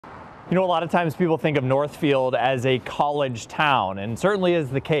You know, a lot of times people think of Northfield as a college town, and certainly is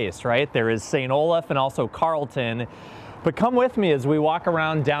the case, right? There is St. Olaf and also Carleton. But come with me as we walk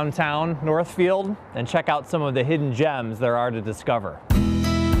around downtown Northfield and check out some of the hidden gems there are to discover.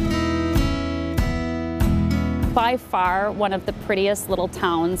 By far, one of the prettiest little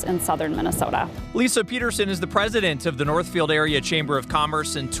towns in southern Minnesota. Lisa Peterson is the president of the Northfield Area Chamber of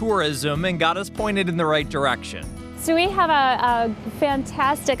Commerce and Tourism and got us pointed in the right direction. So we have a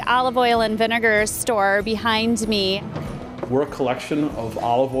fantastic olive oil and vinegar store behind me. We're a collection of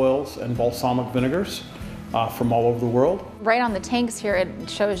olive oils and balsamic vinegars from all over the world. Right on the tanks here, it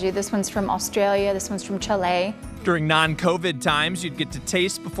shows you this one's from Australia, this one's from Chile. During non-COVID times, you'd get to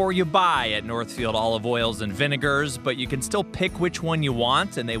taste before you buy at Northfield Olive Oils and Vinegars, but you can still pick which one you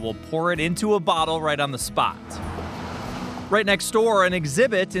want, and they will pour it into a bottle right on the spot. Right next door, an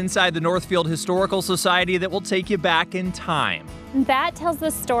exhibit inside the Northfield Historical Society that will take you back in time. That tells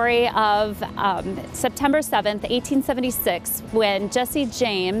the story of September 7th, 1876, when Jesse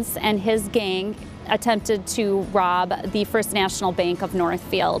James and his gang attempted to rob the First National Bank of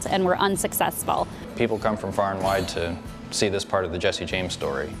Northfield and were unsuccessful. People come from far and wide to see this part of the Jesse James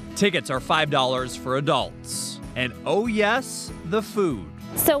story. Tickets are $5 for adults. And oh yes, the food.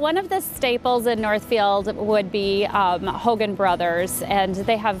 So one of the staples in Northfield would be Hogan Brothers, and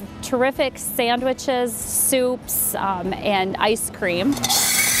they have terrific sandwiches, soups, and ice cream.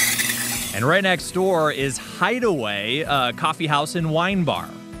 And right next door is Hideaway, a coffee house and wine bar.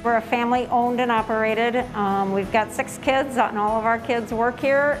 We're a family owned and operated. We've got 6 kids and all of our kids work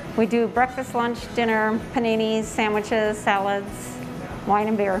here. We do breakfast, lunch, dinner, paninis, sandwiches, salads, wine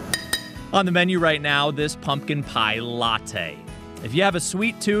and beer. On the menu right now, this pumpkin pie latte. If you have a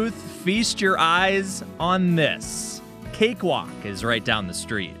sweet tooth, feast your eyes on this. Cakewalk is right down the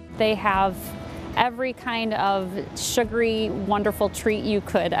street. They have every kind of sugary, wonderful treat you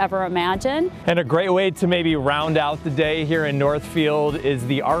could ever imagine. And a great way to maybe round out the day here in Northfield is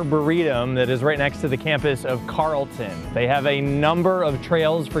the Arboretum that is right next to the campus of Carleton. They have a number of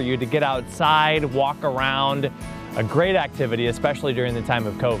trails for you to get outside, walk around. A great activity, especially during the time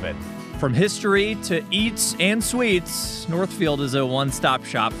of COVID. From history to eats and sweets, Northfield is a one-stop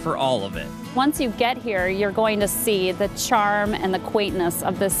shop for all of it. Once you get here, you're going to see the charm and the quaintness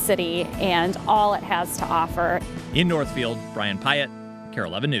of this city and all it has to offer. In Northfield, Brian Pyatt, KARE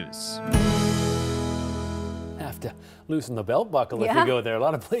 11 News. Have to loosen the belt buckle if you go there. A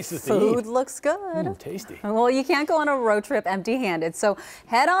lot of places to eat. Food looks good. Tasty. Well, you can't go on a road trip empty-handed, so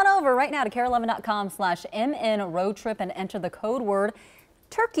head on over right now to KARE11.com/MN road trip and enter the code word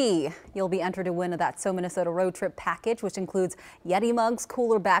turkey. You'll be entered to win that So Minnesota road trip package, which includes Yeti mugs,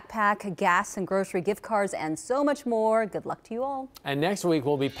 cooler backpack, gas and grocery gift cards, and so much more. Good luck to you all. And next week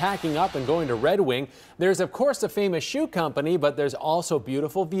we'll be packing up and going to Red Wing. There's of course a famous shoe company, but there's also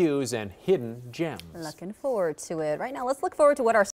beautiful views and hidden gems. Looking forward to it. Right now, let's look forward to what our